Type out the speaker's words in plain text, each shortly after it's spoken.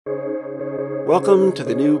Welcome to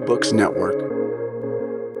the New Books Network.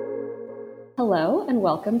 Hello, and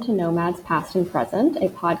welcome to Nomads Past and Present, a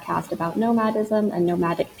podcast about nomadism and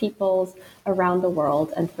nomadic peoples around the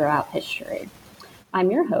world and throughout history. I'm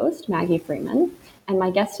your host, Maggie Freeman, and my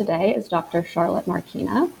guest today is Dr. Charlotte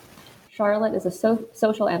Markina. Charlotte is a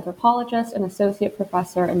social anthropologist and associate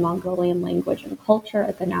professor in Mongolian language and culture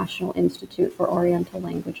at the National Institute for Oriental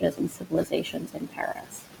Languages and Civilizations in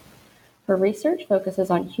Paris. Her research focuses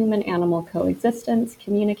on human-animal coexistence,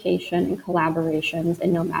 communication, and collaborations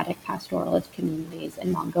in nomadic pastoralist communities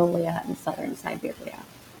in Mongolia and southern Siberia.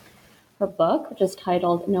 Her book, which is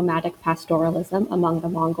titled Nomadic Pastoralism Among the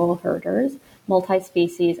Mongol Herders,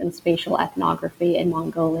 Multi-Species and Spatial Ethnography in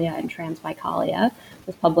Mongolia and Transbaikalia,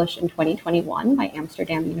 was published in 2021 by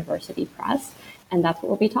Amsterdam University Press, and that's what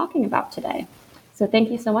we'll be talking about today. So thank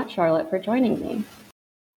you so much, Charlotte, for joining me.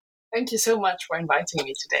 Thank you so much for inviting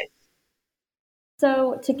me today.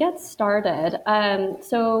 So to get started,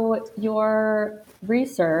 so your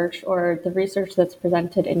research, or the research that's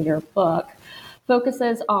presented in your book,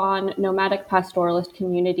 focuses on nomadic pastoralist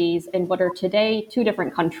communities in what are today two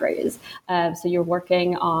different countries. So you're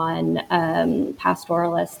working on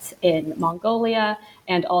pastoralists in Mongolia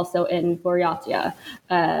and also in Buryatia,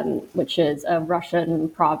 which is a Russian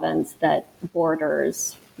province that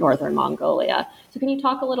borders northern Mongolia. So can you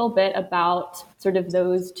talk a little bit about sort of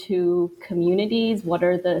those two communities? What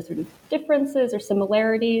are the sort of differences or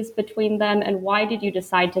similarities between them? And why did you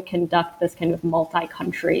decide to conduct this kind of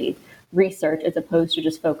multi-country research as opposed to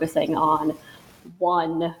just focusing on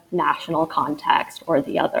one national context or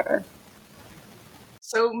the other?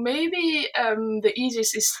 So maybe the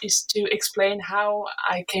easiest is to explain how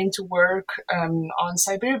I came to work on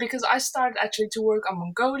Siberia, because I started actually to work on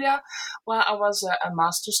Mongolia while I was a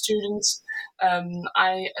master's student.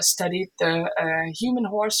 I studied the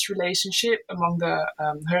human-horse relationship among the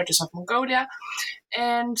herders of Mongolia,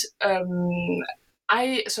 and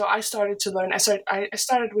I started to learn. I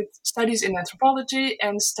started with studies in anthropology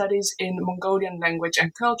and studies in Mongolian language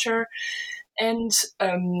and culture, and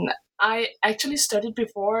I actually studied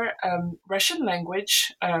before Russian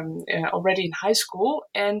language already in high school,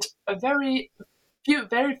 and very few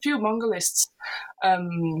Mongolists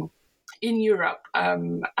in Europe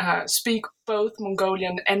speak both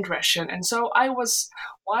Mongolian and Russian, and so I was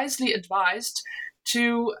wisely advised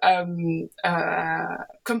to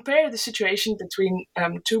compare the situation between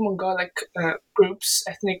two Mongolic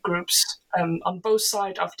ethnic groups on both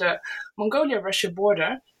sides of the Mongolia-Russia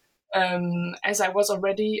border, as I was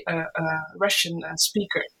already a Russian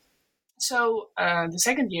speaker. So the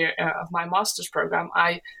second year of my master's program,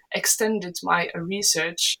 I extended my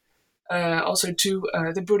research also to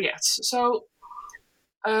the Buryats. So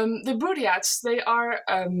the Buryats, they are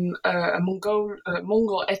a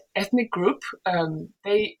Mongol ethnic group.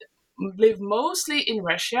 They live mostly in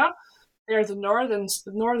Russia. They are the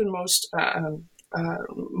northernmost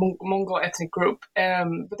Mongol ethnic group,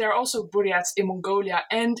 but there are also Buryats in Mongolia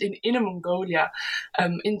and in Inner Mongolia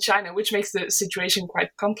in China, which makes the situation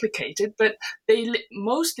quite complicated. But they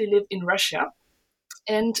mostly live in Russia,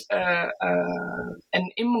 and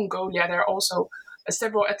in Mongolia there are also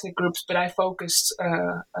several ethnic groups. But I focused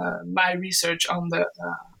my research on the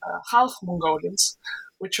half Mongolians,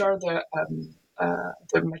 which are the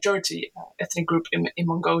majority ethnic group in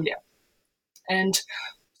Mongolia, and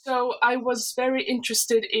so I was very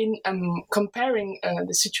interested in comparing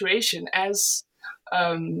the situation, as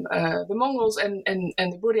the Mongols and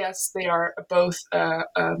the Buryats, they are both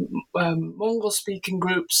Mongol-speaking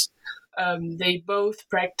groups. They both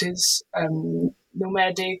practice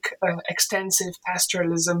nomadic, extensive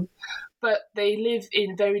pastoralism, but they live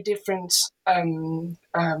in very different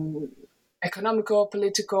economical,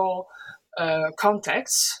 political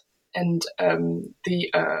contexts. And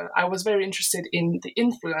I was very interested in the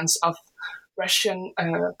influence of Russian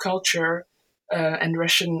culture and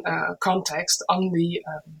Russian context on the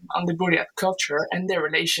Buryat culture and their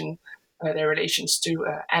relations to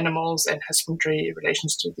animals and husbandry,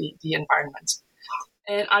 relations to the environment.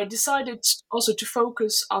 And I decided also to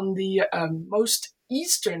focus on the most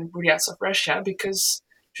eastern Buryats of Russia, because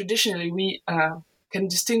traditionally we can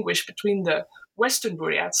distinguish between the western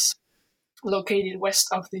Buryats, located west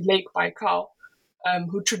of the Lake Baikal,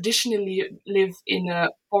 who traditionally live in a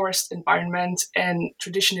forest environment and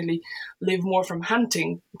traditionally live more from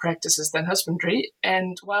hunting practices than husbandry.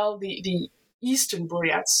 And while the eastern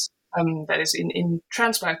Buryats, that is in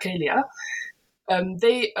Transbaikalia,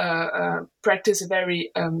 they practice a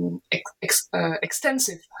very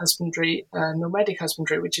extensive husbandry, nomadic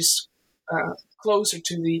husbandry, which is closer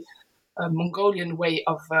to the Mongolian way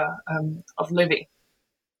of living.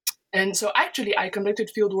 And so actually I conducted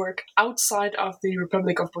fieldwork outside of the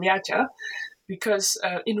Republic of Buryatia, because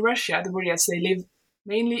in Russia, the Buryats, they live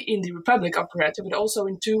mainly in the Republic of Buryatia, but also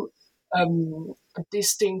in two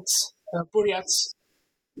distinct Buryats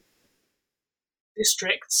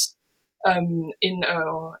districts in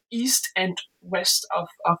east and west of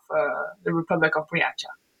the Republic of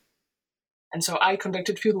Buryatia. And so I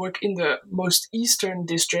conducted fieldwork in the most eastern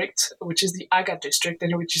district, which is the Aga district,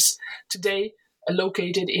 and which is today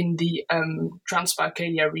located in the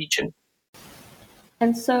Transbaikalia region.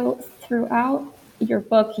 And so throughout your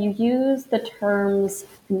book, you use the terms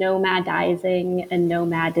nomadizing and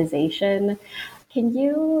nomadization. Can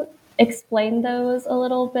you explain those a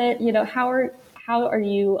little bit? How are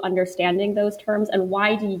you understanding those terms, and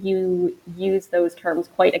why do you use those terms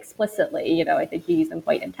quite explicitly? I think you use them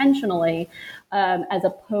quite intentionally, as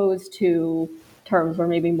opposed to terms we're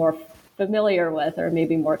maybe more familiar with or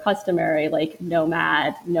maybe more customary, like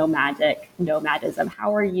nomad, nomadic, nomadism.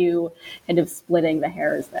 How are you kind of splitting the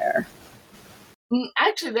hairs there?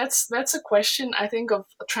 Actually, that's a question, I think, of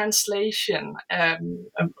translation.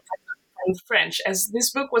 In French, as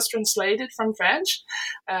this book was translated from French.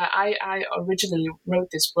 I originally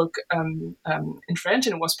wrote this book in French,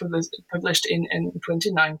 and it was published in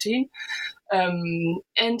 2019.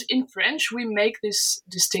 And in French, we make this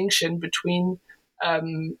distinction between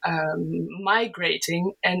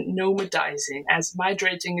migrating and nomadizing, as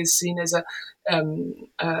migrating is seen as a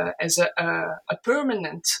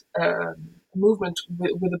permanent movement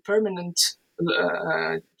with a permanent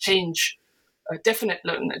change, a definite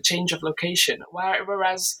change of location,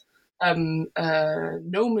 whereas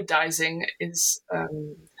nomadizing is,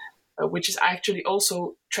 which is actually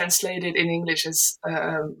also translated in English as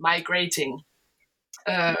migrating,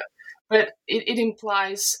 but it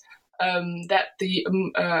implies that the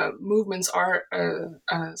movements are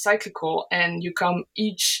cyclical, and you come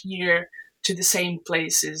each year to the same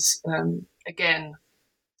places again.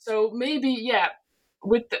 So maybe, yeah,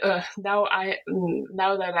 with now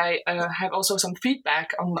that I have also some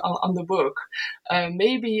feedback on the book,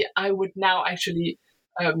 maybe I would now actually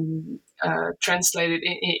translate it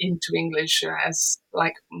into English as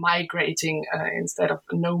like migrating instead of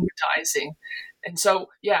nomadizing. And so,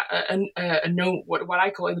 yeah, what I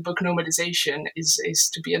call in the book nomadization is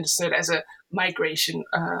to be understood as a migration,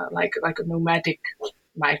 like a nomadic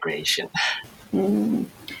migration. Mm.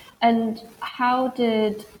 And how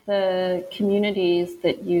did the communities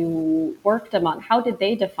that you worked among, how did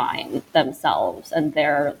they define themselves and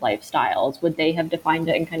their lifestyles? Would they have defined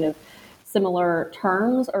it in kind of similar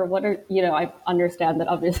terms, or what are, I understand that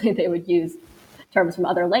obviously they would use terms from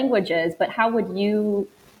other languages, but how would you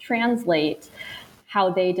translate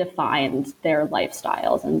how they defined their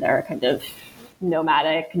lifestyles and their kind of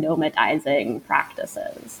nomadizing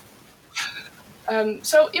practices?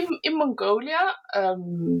 So in Mongolia,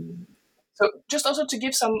 so just also to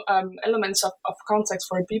give some elements of context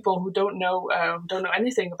for people who don't know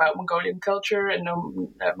anything about Mongolian culture and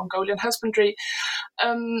Mongolian husbandry.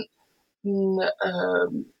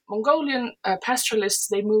 Mongolian pastoralists,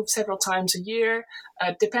 they move several times a year.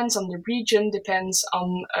 Depends on the region, depends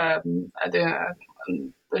on the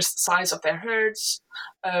size of their herds,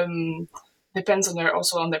 depends on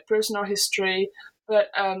their personal history.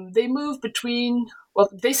 But they move between, well,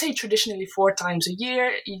 they say traditionally 4 times a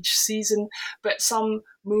year each season, but some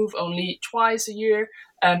move only twice a year,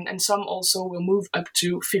 and some also will move up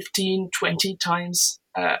to 15, 20 times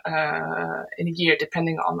in a year,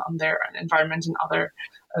 depending on their environment and other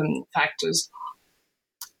factors.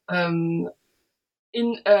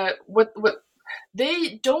 What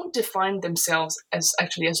they don't define themselves as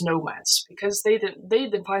nomads, because they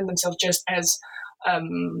define themselves just as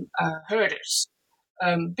herders.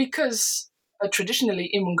 Because traditionally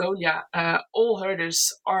in Mongolia, all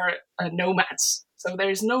herders are nomads. So there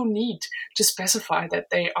is no need to specify that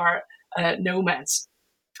they are nomads.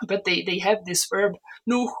 But they have this verb,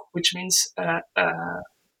 nuh, which means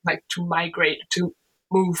like to migrate, to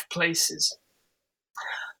move places.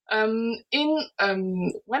 When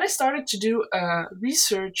I started to do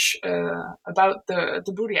research about the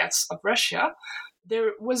Buryats of Russia,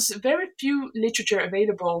 there was very few literature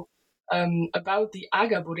available about the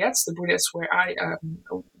Aga Buryats, the Buryats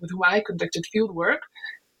with whom I conducted field work,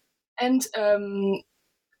 and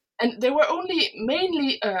there were only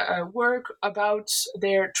mainly work about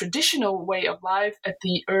their traditional way of life at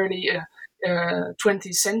the early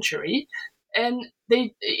 20th century, and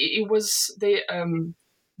those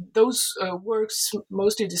works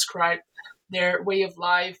mostly describe their way of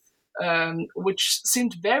life, which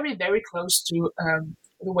seemed very, very close to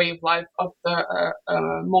the way of life of the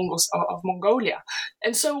Mongols of Mongolia.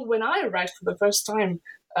 And so when I arrived for the first time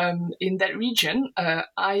in that region,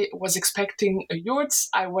 I was expecting yurts.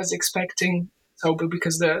 I was expecting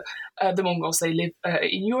because the Mongols, they live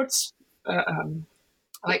in yurts,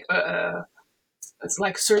 like it's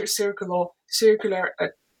like circular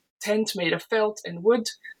tent made of felt and wood.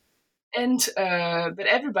 And but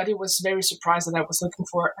everybody was very surprised that I was looking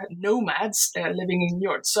for nomads living in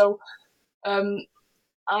yurts. So um,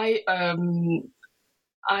 I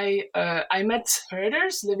I met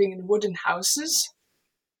herders living in wooden houses,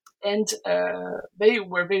 and they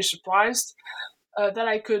were very surprised that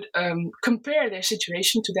I could compare their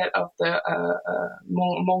situation to that of the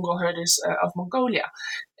Mongol herders of Mongolia.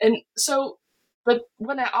 And so, but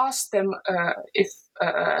when I asked them if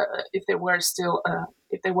they were still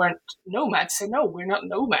if they weren't nomads, they said no, we're not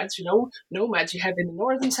nomads. You know, nomads you have in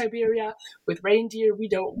northern Siberia with reindeer.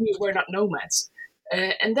 We're not nomads.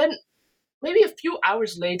 And then maybe a few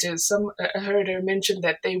hours later, some herder mentioned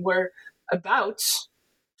that they were about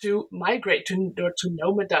to migrate to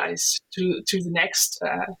nomadize to the next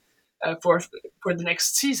for the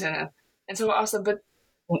next season. And so I asked them, but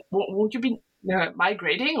won't you be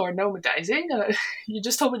migrating or nomadizing? You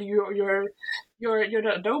just told me you're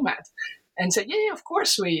not a nomad. And said, yeah, of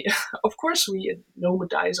course we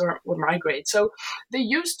nomadize or migrate. So they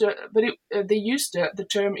used the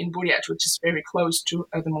term in Buryat, which is very close to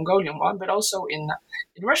the Mongolian one, but also in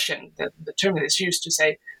Russian, the term that is used to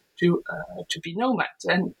say to be nomads.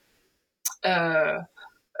 And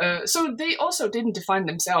so they also didn't define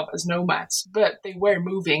themselves as nomads, but they were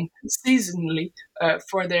moving seasonally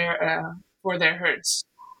for their herds.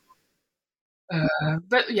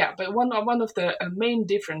 But one of the main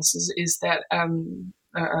differences is that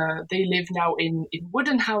they live now in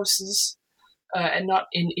wooden houses and not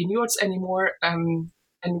in yurts anymore, and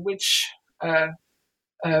which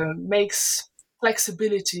makes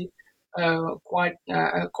flexibility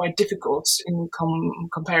quite difficult in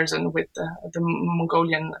comparison with the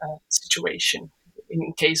Mongolian situation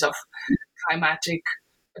in case of climatic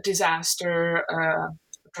disaster,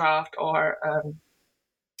 drought, or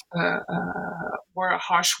a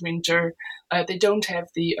harsh winter. They don't have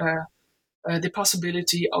the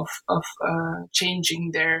possibility of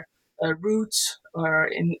changing their route or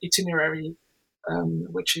in itinerary,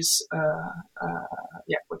 which is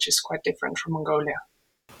quite different from Mongolia.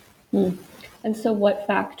 Hmm. And so, what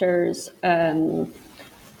factors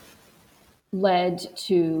led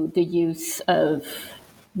to the use of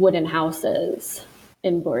wooden houses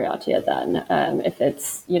in Buryatia? Then, if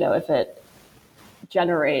it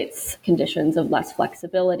generates conditions of less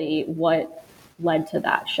flexibility, what led to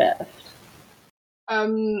that shift?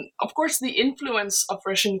 Of course, the influence of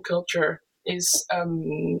Russian culture is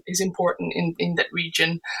important in that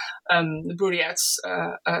region. The Buryats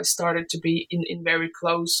started to be in very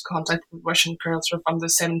close contact with Russian culture from the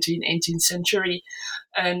 17th, 18th century.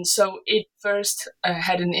 And so it first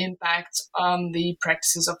had an impact on the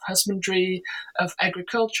practices of husbandry, of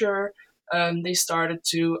agriculture. They started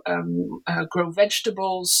to grow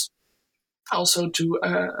vegetables, also to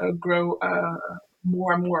grow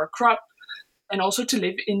more and more crop, and also to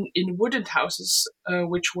live in wooden houses,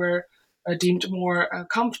 which were deemed more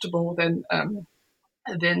comfortable than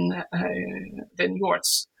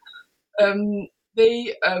yurts.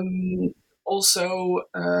 They also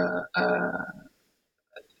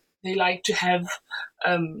they like to have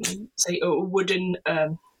say a wooden.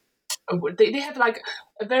 They have like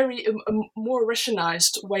a very more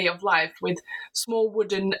Russianized way of life with small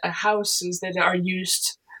wooden houses that are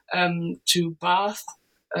used to bath.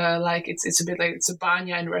 Like it's a bit like it's a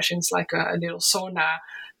banya in Russian. It's like a little sauna,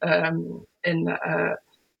 and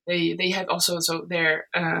they have also their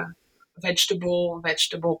vegetable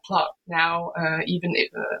plot now. Even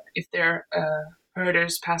if they're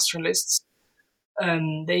herders, pastoralists,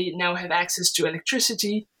 they now have access to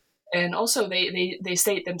electricity, and also they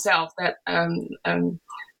state themselves that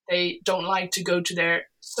they don't like to go to their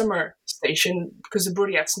summer station because the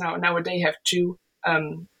Buryats nowadays have two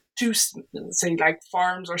say like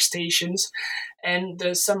farms or stations, and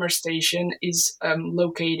the summer station is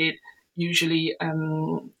located usually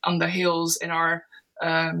on the hills and are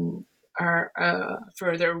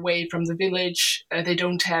further away from the village. They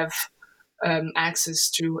don't have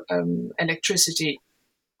access to electricity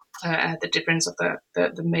at the difference of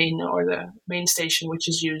the main station, which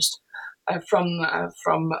is used from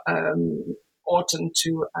autumn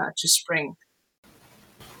to spring.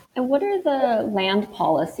 And what are the land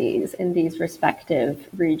policies in these respective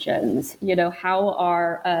regions?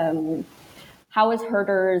 How is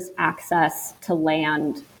herders' access to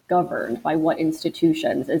land governed? By what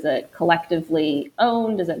institutions? Is it collectively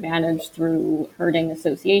owned? Is it managed through herding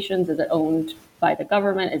associations? Is it owned by the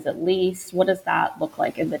government? Is it leased? What does that look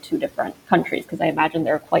like in the two different countries? Because I imagine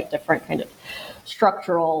there are quite different kind of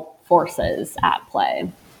structural forces at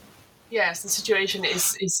play. Yes, the situation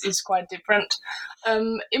is quite different.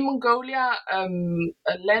 In Mongolia,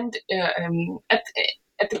 land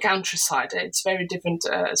at the countryside, it's very different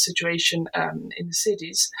situation in the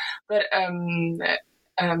cities. But in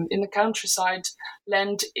the countryside,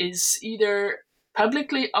 land is either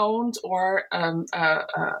publicly owned or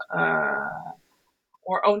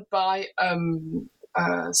owned by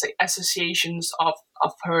say associations of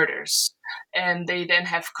herders, and they then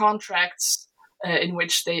have contracts in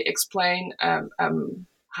which they explain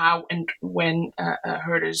how and when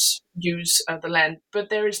herders use the land. But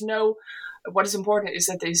there is no. What is important is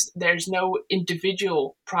that there's no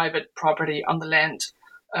individual private property on the land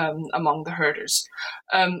among the herders,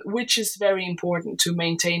 which is very important to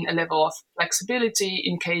maintain a level of flexibility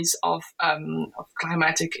in case of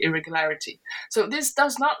climatic irregularity. So this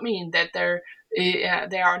does not mean that there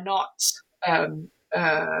are not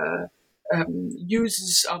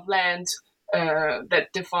uses of land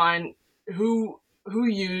that define who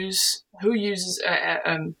uses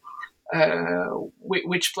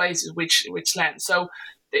which places, which land. So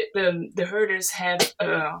the herders have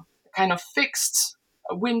a kind of fixed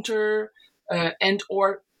winter and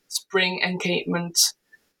or spring encampment,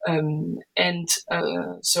 and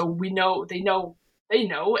so we know they know,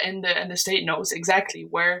 and the state knows exactly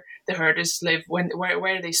where the herders live,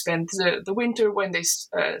 where they spend the winter, when they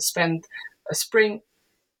spend spring,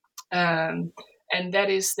 and that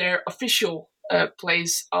is their official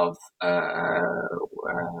place of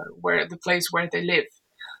where they live.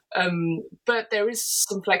 But there is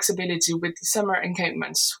some flexibility with the summer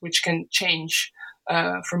encampments, which can change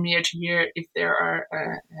from year to year if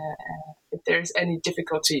there's any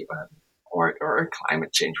difficulty or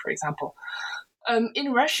climate change, for example.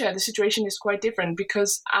 In Russia, the situation is quite different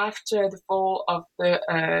because after the fall of the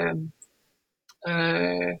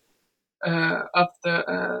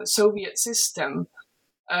Soviet system,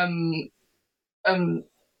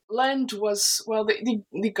 land was, well,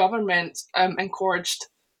 the government encouraged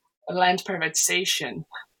land privatization.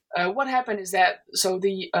 What happened is that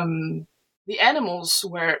the animals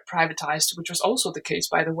were privatized, which was also the case,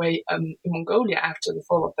 by the way, in Mongolia after the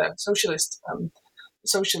fall of the socialist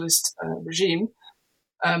regime.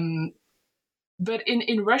 But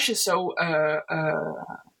in Russia,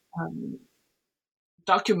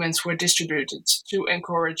 documents were distributed to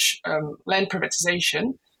encourage land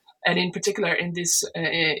privatization, and in particular in the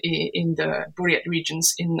Buryat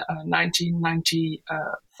regions in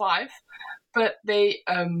 1995. But the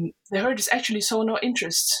herders actually saw no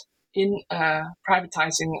interest in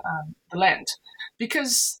privatizing the land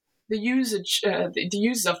because the use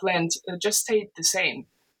of land just stayed the same.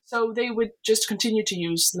 So they would just continue to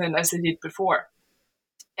use land as they did before.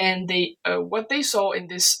 And what they saw in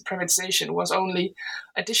this privatization was only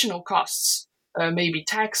additional costs, maybe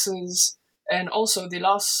taxes, and also the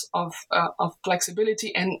loss of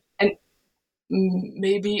flexibility and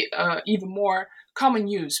maybe even more common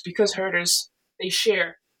use, because herders they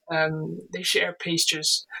share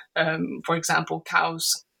pastures. For example,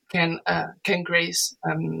 cows can graze,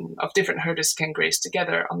 of different herders can graze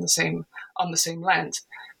together on the same land.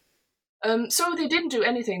 So they didn't do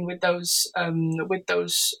anything with those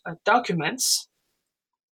documents,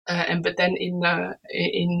 but then in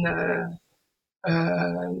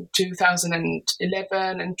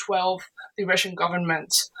 2011 and 12, the Russian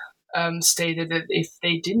government stated that if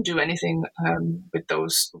they didn't do anything with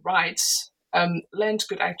those rights, land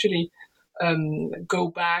could actually go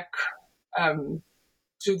back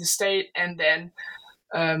to the state, and then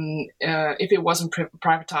if it wasn't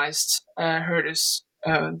privatized, herders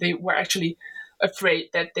they were actually afraid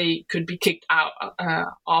that they could be kicked out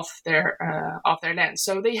of their land.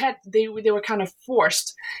 So they were kind of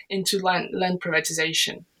forced into land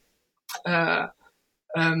privatization.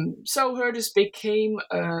 So herders became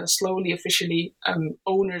slowly, officially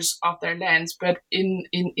owners of their lands, but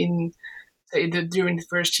during the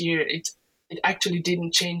first year, it actually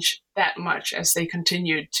didn't change that much, as they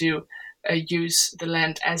continued to use the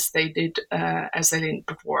land as they did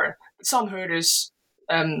before. But some herders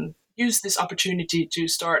used this opportunity to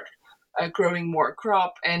start growing more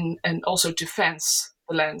crop and also to fence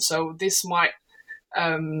the land. So this might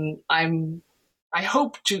I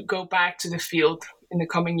hope to go back to the field in the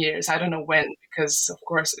coming years. I don't know when, because of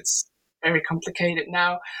course it's very complicated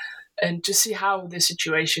now, and to see how the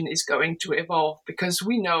situation is going to evolve, because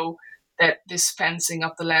we know that this fencing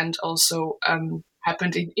of the land also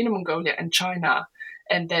happened in Inner Mongolia and China,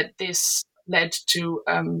 and that this led to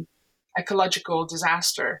ecological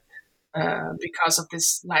disaster. because of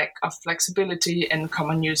this lack of flexibility and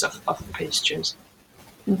common use of pastures.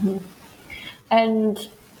 Mm-hmm. And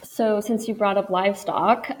so, since you brought up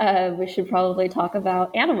livestock, we should probably talk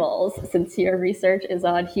about animals, since your research is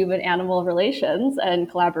on human-animal relations and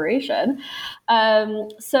collaboration.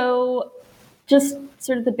 So, just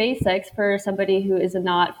sort of the basics for somebody who is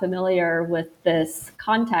not familiar with this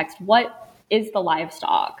context. What is the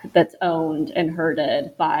livestock that's owned and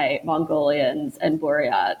herded by Mongolians and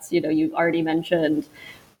Buryats? You've already mentioned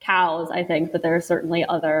cows, I think, but there are certainly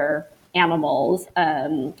other animals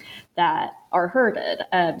that are herded.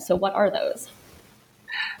 So what are those?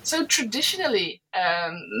 So traditionally,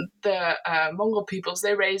 the Mongol peoples,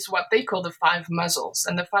 they raise what they call the five muzzles.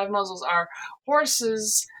 And the five muzzles are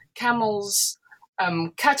horses, camels,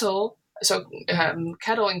 cattle. So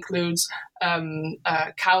cattle includes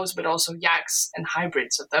cows, but also yaks and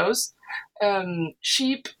hybrids of those,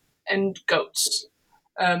 sheep and goats.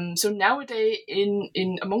 So nowadays,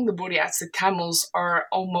 in among the Buryats, the camels are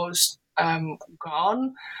almost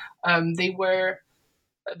gone. They were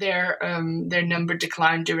their number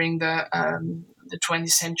declined during the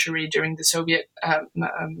 20th century, during the Soviet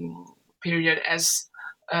period, as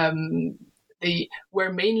they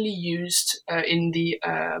were mainly used in the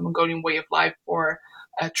Mongolian way of life for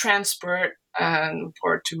transport,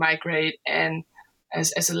 for to migrate, and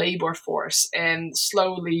as a labor force. And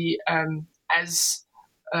slowly, as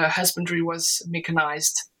husbandry was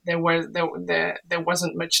mechanized, there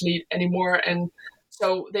wasn't much need anymore, and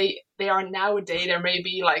so they are nowadays, there may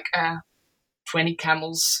be like 20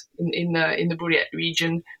 camels in the Buryat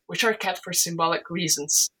region, which are kept for symbolic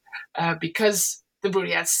reasons, because the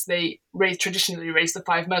Buryats, they traditionally raise the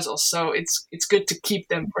five muzzles, so it's good to keep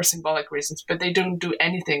them for symbolic reasons. But they don't do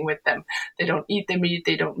anything with them. They don't eat the meat.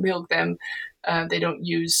 They don't milk them. They don't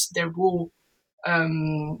use their wool.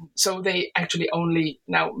 So they actually only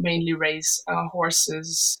now mainly raise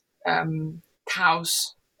horses,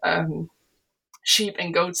 cows, sheep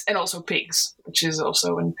and goats, and also pigs, which is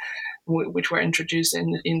also which were introduced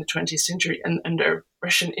in the 20th century and under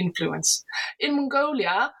Russian influence. In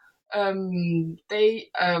Mongolia, they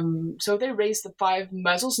raise the five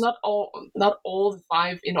muzzles, not all the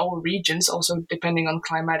five in all regions, also depending on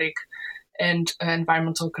climatic and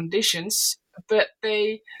environmental conditions, but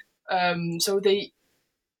they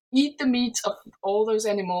eat the meat of all those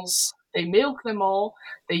animals. They milk them all.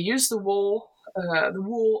 They use the wool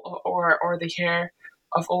or the hair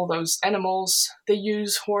of all those animals. They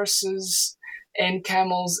use horses and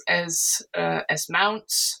camels as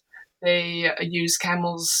mounts. They use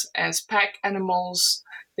camels as pack animals.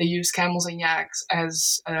 They use camels and yaks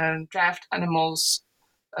as draft animals.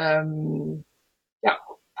 Yeah.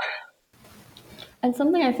 And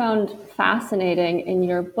something I found fascinating in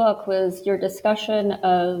your book was your discussion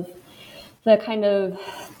of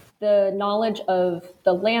the knowledge of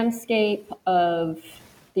the landscape, of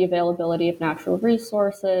the availability of natural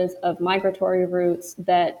resources, of migratory routes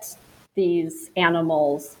that these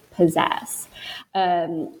animals possess.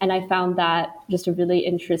 And I found that just a really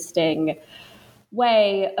interesting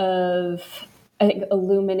way of, I think,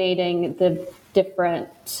 illuminating the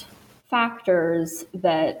different factors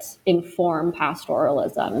that inform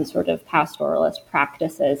pastoralism and sort of pastoralist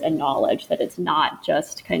practices and knowledge, that it's not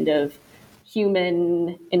just kind of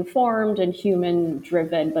human informed and human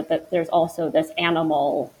driven, but that there's also this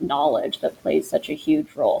animal knowledge that plays such a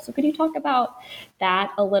huge role. So could you talk about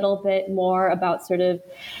that a little bit more, about sort of,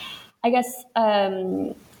 I guess,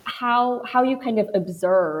 how you kind of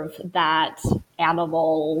observe that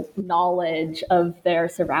animal knowledge of their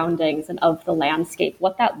surroundings and of the landscape,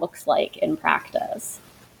 what that looks like in practice?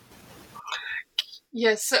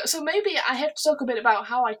 Yes, so maybe I have to talk a bit about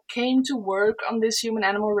how I came to work on this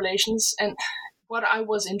human-animal relations and what I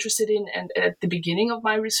was interested in and at the beginning of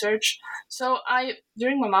my research. So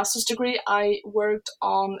during my master's degree, I worked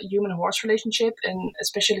on human-horse relationship, and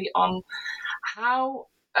especially on how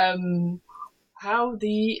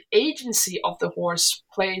the agency of the horse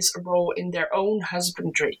plays a role in their own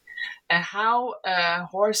husbandry, and how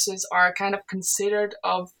horses are kind of considered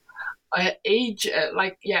of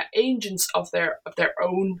agents of their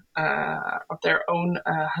own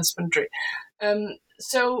husbandry.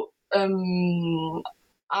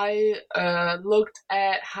 I looked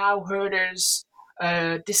at how herders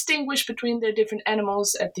distinguish between their different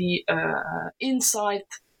animals at the inside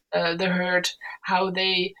the herd, how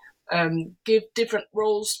they give different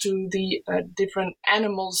roles to the different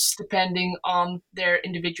animals depending on their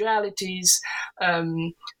individualities,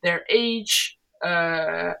 their age,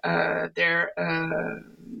 their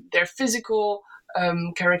physical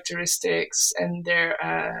characteristics, and their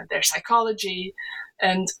psychology,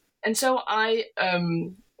 and so I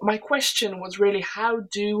my question was really, how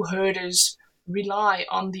do herders rely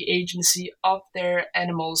on the agency of their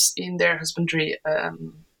animals in their husbandry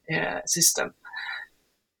system?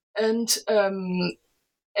 And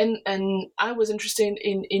I was interested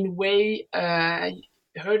in way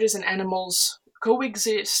herders and animals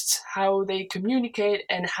coexist, how they communicate,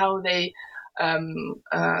 and how they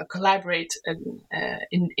collaborate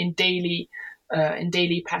in daily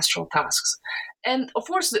pastoral tasks. And of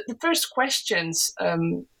course, the first questions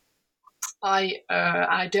I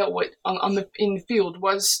dealt with in the field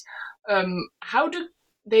was, how do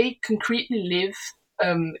they concretely live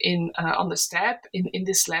on the steppe in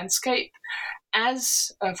this landscape?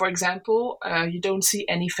 As for example, you don't see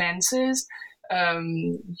any fences.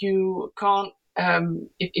 You can't,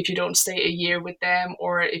 if you don't stay a year with them,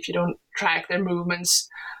 or if you don't track their movements,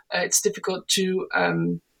 it's difficult to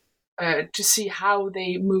see how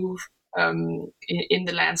they move in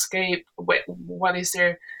the landscape. What is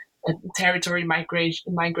their territory,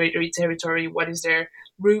 migratory territory? What is their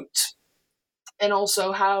route? And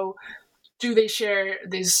also, how do they share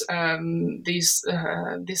this land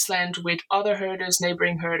with other herders,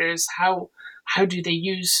 neighboring herders? How do they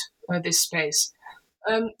use this space?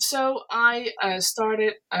 So I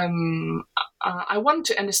started. I wanted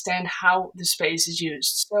to understand how the space is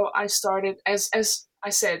used. So I started, as I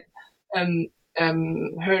said,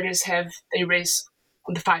 herders they raise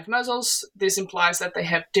the 5 muzzles. This implies that they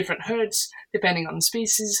have different herds depending on the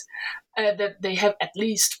species. That they have at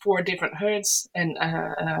least 4 different herds, and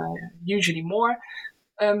usually more.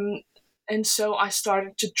 And so I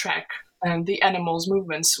started to track the animals'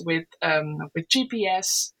 movements with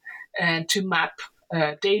GPS, and to map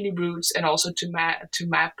daily routes, and also to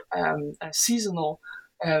map seasonal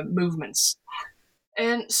movements.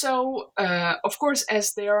 And so, of course,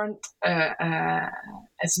 as there aren't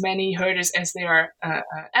as many herders as there are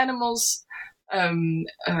animals,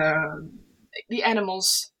 the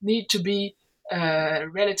animals need to be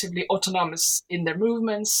relatively autonomous in their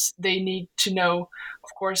movements. They need to know,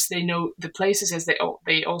 of course, they know the places, as they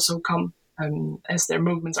also come, as their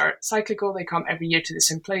movements are cyclical. They come every year to the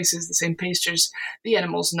same places, the same pastures. The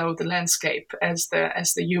animals know the landscape as the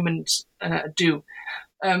humans do.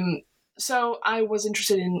 So I was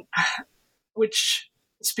interested in which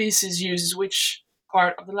species uses which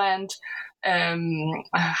part of the land,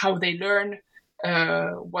 how they learn,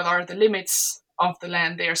 what are the limits of the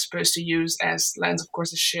land they are supposed to use, as lands, of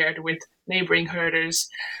course, is shared with neighboring herders.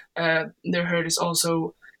 Their herders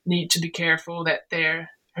also need to be careful that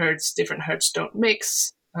their different herds don't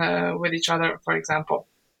mix with each other, for example.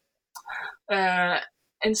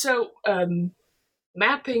 And so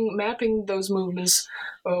mapping those movements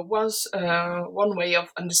was one way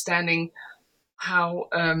of understanding how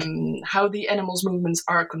the animals' movements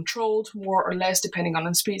are controlled, more or less, depending on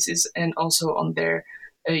the species, and also on their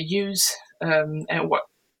use and what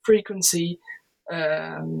frequency.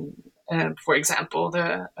 For example,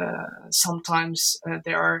 sometimes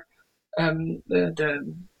there are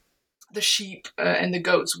the sheep and the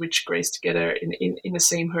goats which graze together in the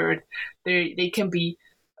same herd. They can be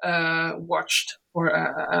watched for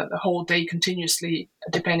a whole day continuously,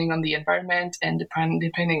 depending on the environment and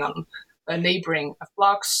depending on neighboring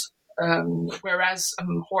flocks, whereas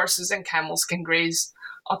horses and camels can graze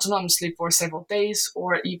autonomously for several days,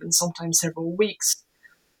 or even sometimes several weeks.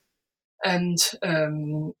 And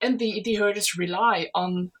the herders rely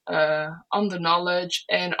on the knowledge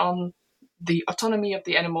and on the autonomy of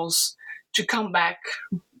the animals to come back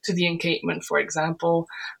to the encampment. For example,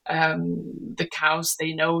 the cows,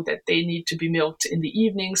 they know that they need to be milked in the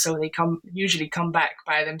evening, so they usually come back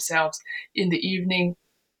by themselves in the evening.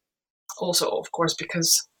 Also, of course,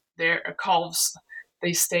 because their calves,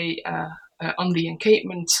 they stay on the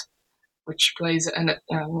encampment, which plays an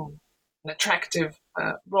attractive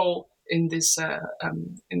role in this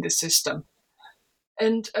system.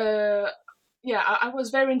 And I was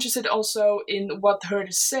very interested also in what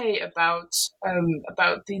herders say about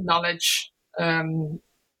the knowledge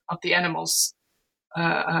of the animals,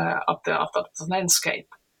 of the landscape.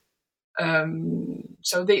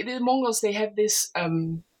 So the Mongols, they have this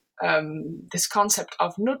this concept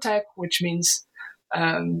of Nutak, which means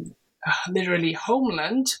literally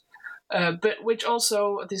homeland, but which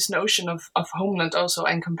also, this notion of homeland also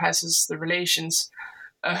encompasses the relations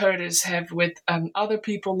herders have with other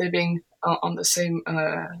people living on the same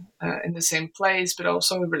in the same place, but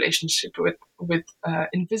also a relationship with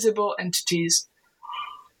invisible entities.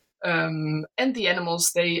 And the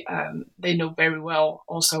animals, they know very well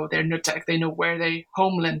also their Nutak. They know where their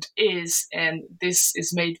homeland is, and this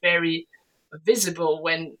is made very visible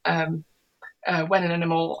when when an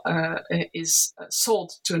animal is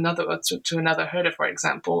sold to another herder, for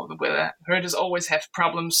example, where herders always have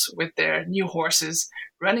problems with their new horses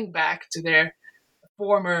running back to their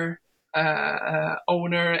former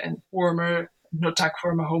owner and former Notak,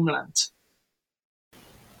 former homeland.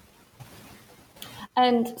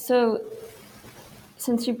 And so,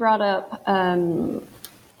 since you brought up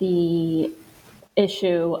the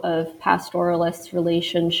issue of pastoralist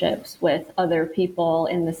relationships with other people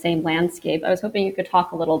in the same landscape, I was hoping you could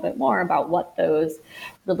talk a little bit more about what those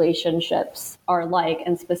relationships are like,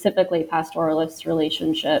 and specifically pastoralist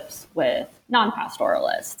relationships with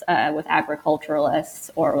non-pastoralists, with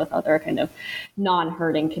agriculturalists, or with other kind of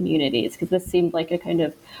non-herding communities, because this seemed like a kind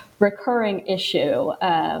of recurring issue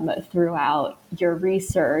throughout your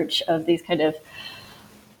research of these kind of,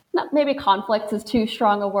 not maybe conflict is too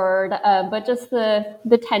strong a word, but just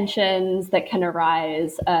the tensions that can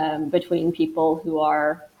arise between people who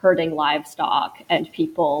are herding livestock and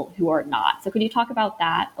people who are not. So could you talk about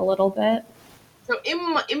that a little bit? So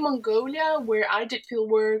in Mongolia, where I did field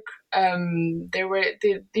work,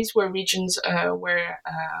 these were regions where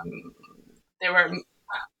there were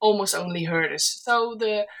almost only herders. So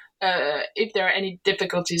if there are any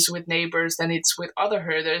difficulties with neighbors, then it's with other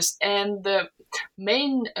herders, and the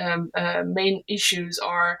main issues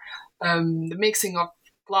are the mixing of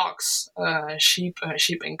flocks, sheep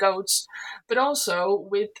and goats, but also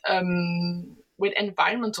with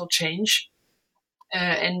environmental change.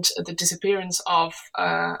 And the disappearance of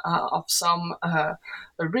some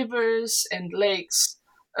rivers and lakes.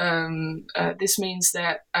 This means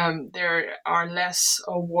that there are less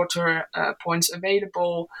water points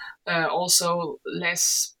available, also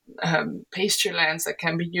less pasture lands that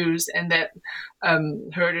can be used, and that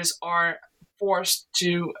herders are forced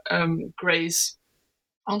to graze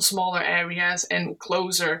on smaller areas and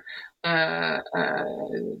closer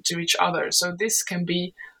to each other. So this can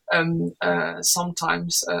be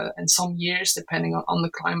sometimes, and some years, depending on the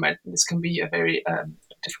climate, this can be a very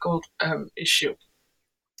difficult issue.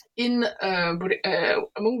 Among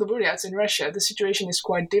the Buryats in Russia, the situation is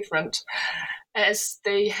quite different, as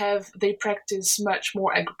they practice much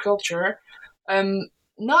more agriculture.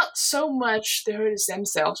 Not so much the herders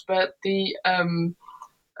themselves, but there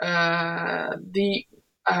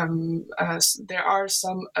are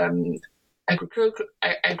some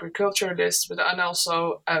agriculturalists, but and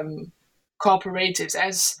also cooperatives,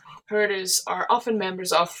 as herders are often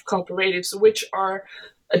members of cooperatives, which are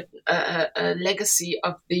a legacy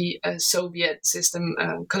of the Soviet system,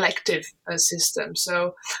 collective system.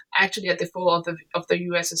 So actually, at the fall of the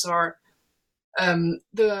USSR,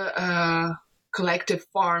 the collective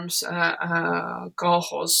farms,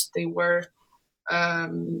 kolkhoz, they were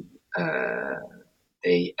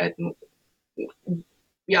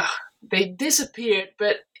they disappeared,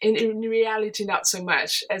 but in reality not so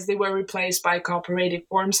much, as they were replaced by cooperative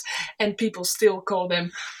forms, and people still call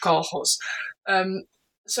them kolkhoz.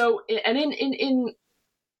 So in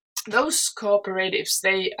those cooperatives,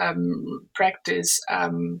 they practice,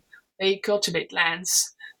 they cultivate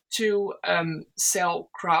lands to sell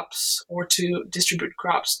crops or to distribute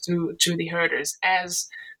crops to the herders, as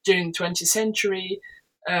during the 20th century,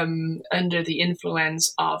 under the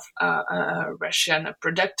influence of Russian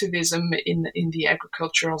productivism in the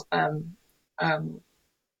agricultural in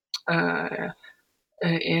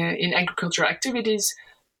agricultural activities,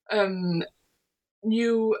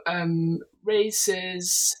 new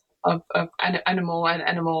races of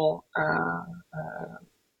animal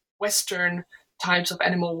Western types of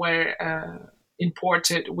animal were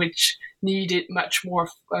imported, which needed much more.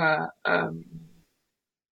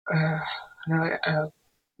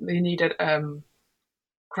 They needed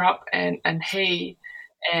crop and hay,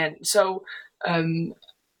 and so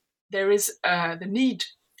there is the need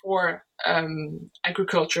for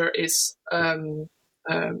agriculture is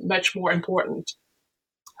much more important.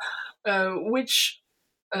 So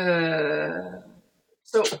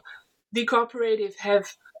the cooperative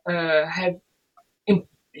have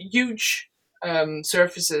huge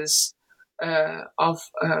surfaces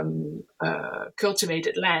of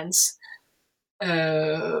cultivated lands,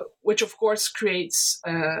 which of course creates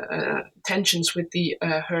tensions with the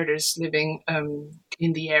herders living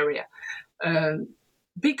in the area.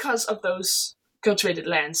 Because of those cultivated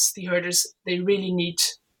lands, the herders, they really need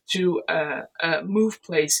to move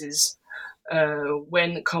places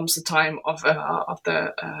when comes the time of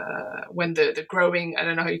the when the growing, I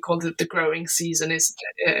don't know how you call it, the growing season is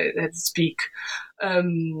at its peak.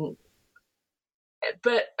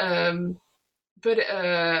 But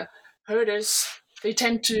herders, they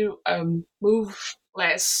tend to move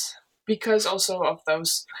less because also of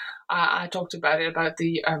those. I talked about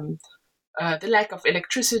the the lack of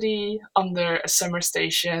electricity under a summer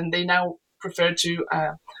station. They now prefer to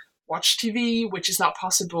watch TV, which is not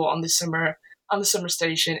possible on the summer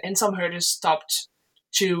station. And some herders stopped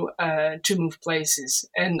to move places,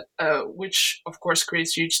 and which of course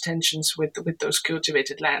creates huge tensions with those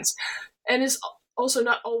cultivated lands. And it's also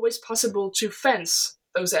not always possible to fence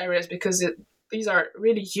those areas because these are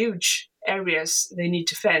really huge areas they need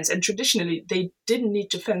to fence, and traditionally they didn't need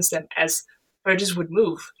to fence them as herders would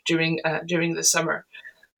move during the summer.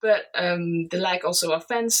 But the lack also of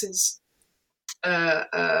fences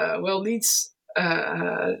leads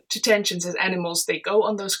to tensions as animals they go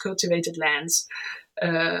on those cultivated lands,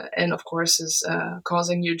 and of course is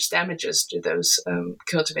causing huge damages to those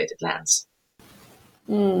cultivated lands.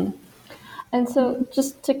 Mm. And so,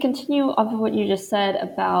 just to continue off of what you just said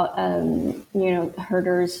about,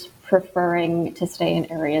 herders preferring to stay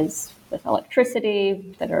in areas with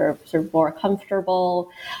electricity that are sort of more comfortable,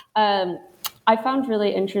 I found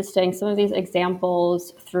really interesting some of these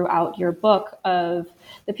examples throughout your book of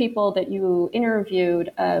the people that you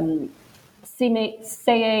interviewed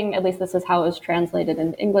saying, at least this is how it was translated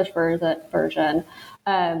in the English version,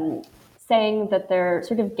 saying that they're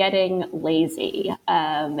sort of getting lazy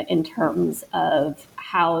in terms of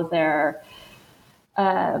how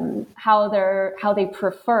they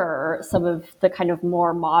prefer some of the kind of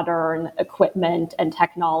more modern equipment and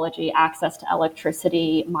technology, access to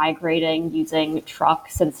electricity, migrating using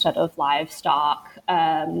trucks instead of livestock.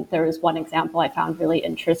 There was one example I found really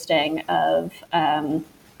interesting of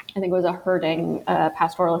I think it was a herding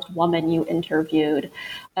pastoralist woman you interviewed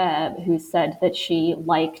who said that she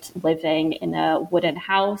liked living in a wooden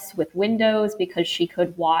house with windows because she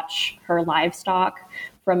could watch her livestock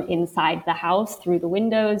from inside the house through the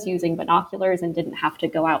windows using binoculars and didn't have to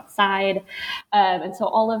go outside. And so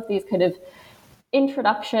all of these kind of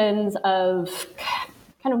introductions of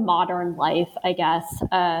kind of modern life, I guess,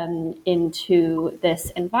 into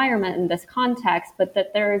this environment and this context, but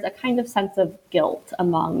that there is a kind of sense of guilt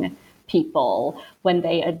among people when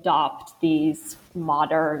they adopt these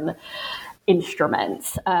modern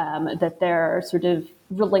instruments, that they're sort of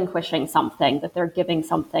relinquishing something, that they're giving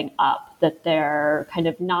something up, that they're kind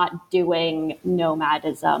of not doing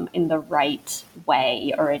nomadism in the right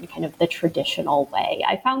way or in kind of the traditional way.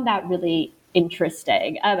 I found that really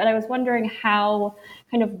interesting. And I was wondering how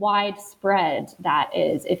kind of widespread that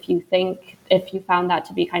is, if you found that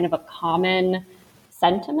to be kind of a common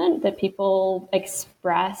sentiment that people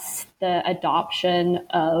express the adoption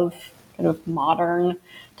of kind of modern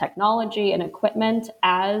technology and equipment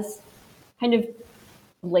as kind of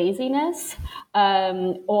laziness,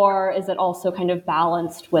 or is it also kind of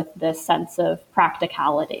balanced with this sense of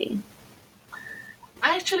practicality?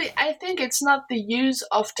 Actually, I think it's not the use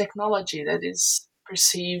of technology that is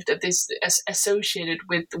perceived, that is associated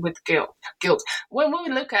with guilt. When we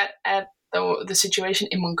look at the situation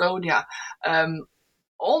in Mongolia,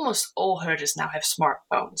 almost all herders now have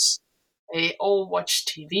smartphones. They all watch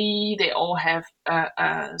TV. They all have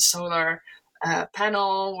a solar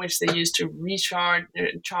panel which they use to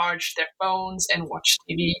charge their phones and watch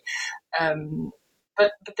TV.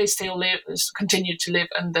 But they still continue to live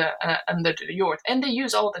under the yurt, and they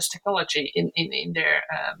use all this technology in their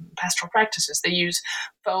pastoral practices. They use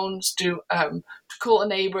phones to call a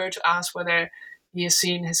neighbor to ask whether he has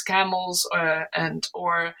seen his camels,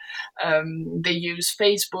 or they use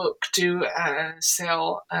Facebook to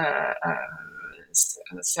sell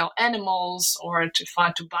animals or to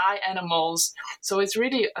buy animals. So it's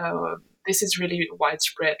really this is really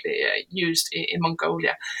widespreadly used in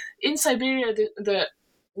Mongolia. In Siberia, the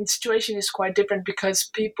situation is quite different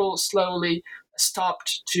because people slowly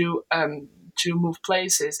stopped to move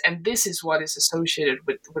places, and this is what is associated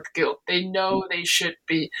with guilt. They know they should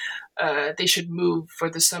move for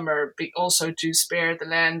the summer, also to spare the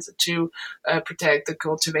land, to protect the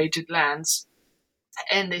cultivated lands,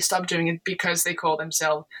 and they stop doing it because they call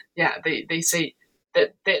themselves, they say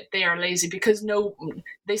that they are lazy because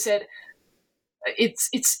they said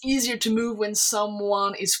it's easier to move when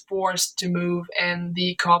someone is forced to move, and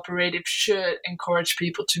the cooperative should encourage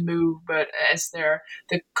people to move. But as the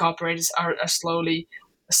cooperatives are slowly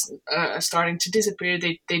starting to disappear,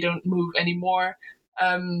 they don't move anymore.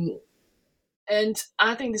 And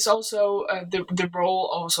I think this also the role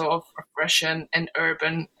also of Russian and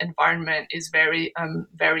urban environment is very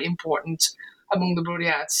very important among the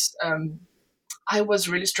Buryats. I was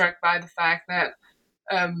really struck by the fact that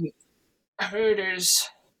herders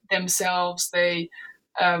themselves, they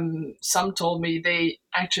some told me they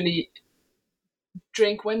actually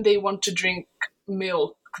drink when they want to drink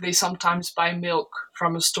milk. They sometimes buy milk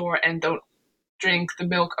from a store and don't drink the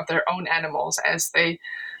milk of their own animals, as they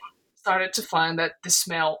started to find that the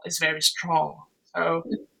smell is very strong. So,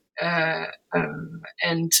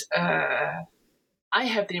 and I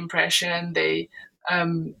have the impression they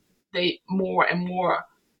more and more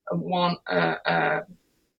want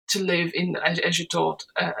to live in, as you told,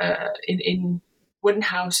 in wooden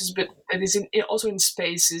houses, but that is also in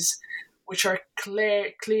spaces which are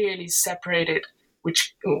clearly separated,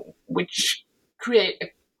 which create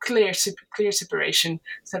a clear separation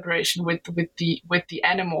with the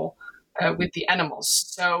animals.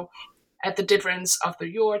 So at the difference of the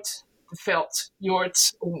yurt, the felt yurt,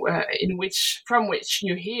 from which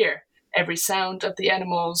you hear every sound of the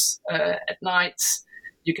animals at night.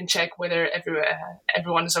 You can check whether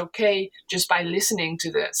everyone is okay just by listening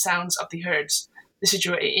to the sounds of the herds. This is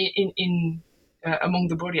in among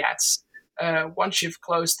the Buryats. Once you've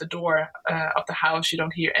closed the door of the house, you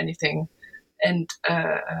don't hear anything. And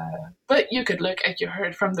but you could look at your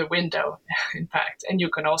herd from the window, in fact, and you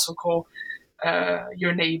can also call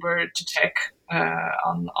your neighbor to check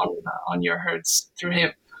on your herds through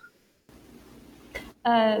him.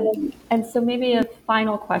 And so maybe a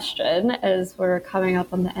final question as we're coming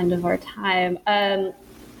up on the end of our time.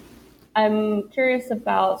 I'm curious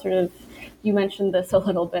about you mentioned this a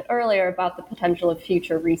little bit earlier about the potential of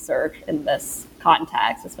future research in this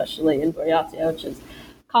context, especially in Buryatia, which is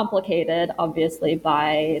complicated, obviously,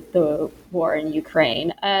 by the war in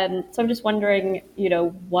Ukraine. So I'm just wondering,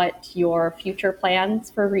 what your future plans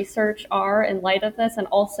for research are in light of this, and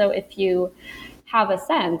also if you have a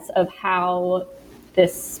sense of how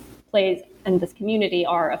this place and this community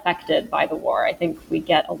are affected by the war. I think we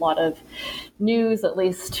get a lot of news, at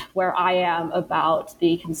least where I am, about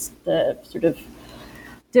the sort of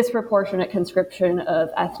disproportionate conscription of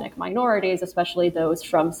ethnic minorities, especially those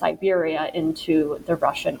from Siberia, into the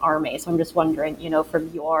Russian army. So I'm just wondering, from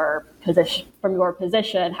your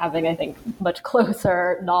position, having, I think, much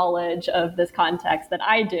closer knowledge of this context than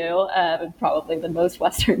I do, probably than most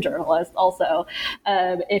Western journalists also,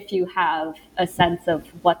 if you have a sense of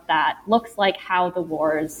what that looks like, how the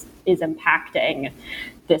wars is impacting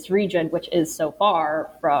this region, which is so far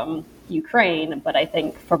from Ukraine, but I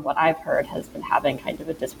think from what I've heard has been having kind of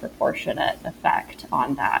a disproportionate effect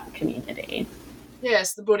on that community.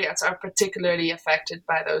 Yes, the Buryats are particularly affected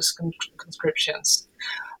by those conscriptions.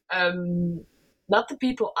 Not the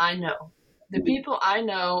people I know. The people I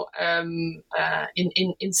know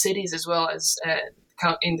in cities as well as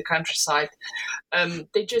in the countryside,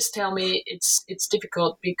 they just tell me it's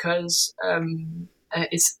difficult because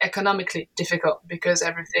it's economically difficult because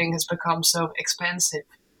everything has become so expensive.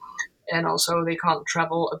 And also they can't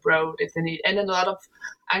travel abroad if they need. And a lot of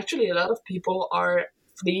people are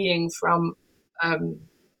fleeing from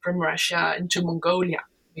Russia into Mongolia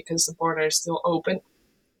because the border is still open.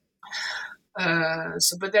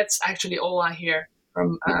 But that's actually all I hear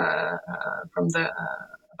from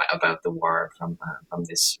about the war from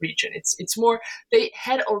this region. It's more they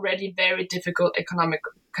had already very difficult economic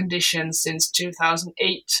conditions since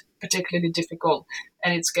 2008, particularly difficult,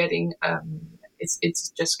 and it's getting. It's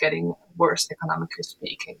just getting worse economically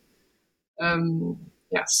speaking.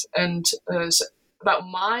 Yes, and so about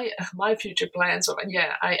my future plans.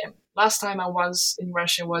 I am. Last time I was in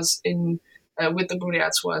Russia was in with the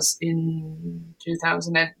Buryats was in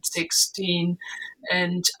 2016,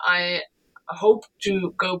 and I hope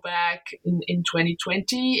to go back in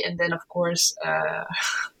 2020, and then of course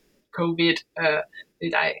COVID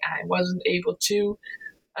I wasn't able to.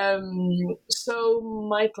 So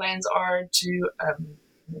my plans are to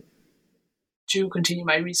continue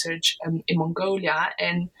my research in Mongolia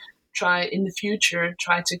and try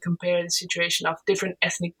to compare the situation of different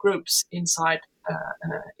ethnic groups inside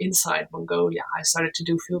Mongolia. I started to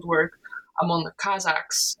do field work among the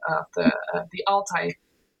Kazakhs of the Altai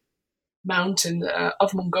mountain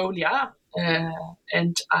of Mongolia.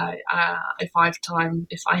 And if I have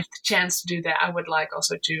the chance to do that, I would like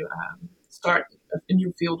also to start a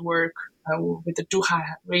new field work with the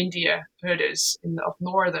Duha reindeer herders of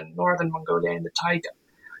northern Mongolia in the taiga.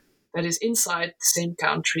 That is inside the same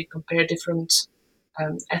country, compare different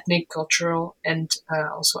ethnic, cultural, and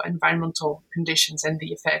also environmental conditions and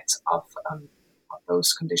the effects of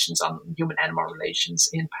those conditions on human-animal relations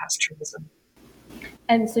in pastoralism.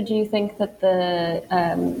 And so do you think that the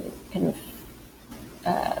kind of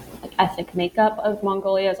ethnic makeup of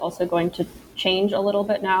Mongolia is also going to change a little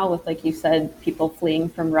bit now with, like you said, people fleeing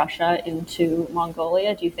from Russia into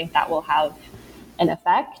Mongolia? Do you think that will have an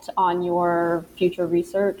effect on your future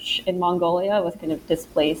research in Mongolia with kind of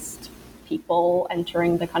displaced people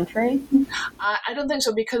entering the country? I don't think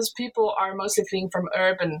so, because people are mostly fleeing from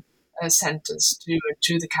urban centers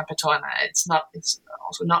to the capital, and it's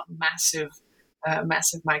also not massive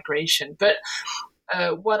massive migration. But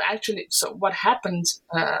what happened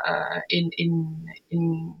in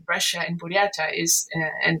Russia, in Buryatia, is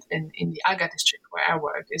and in the Aga district where I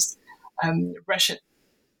work, is Russian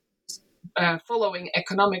following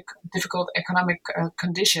difficult economic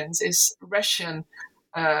conditions, is Russian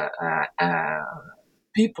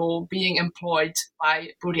people being employed by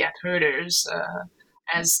Buryat herders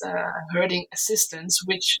as herding assistants,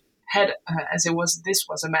 which had, this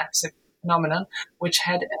was a massive phenomenon, which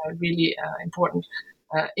had really important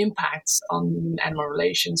impacts on animal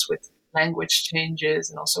relations, with language changes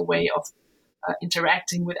and also way of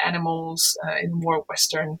interacting with animals in a more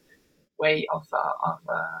Western way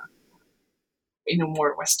in a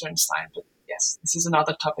more Western style. But yes, this is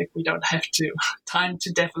another topic we don't have time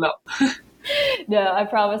to develop. No, I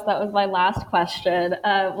promise that was my last question.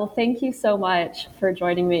 Well, thank you so much for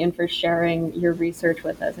joining me and for sharing your research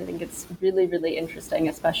with us. I think it's really, really interesting,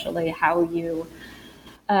 especially how you,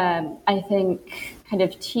 I think, kind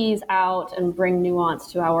of tease out and bring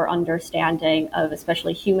nuance to our understanding of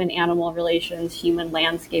especially human-animal relations,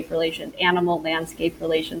 human-landscape relations, animal-landscape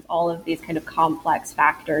relations, all of these kind of complex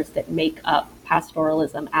factors that make up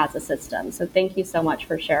pastoralism as a system. So thank you so much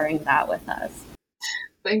for sharing that with us.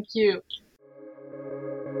 Thank you.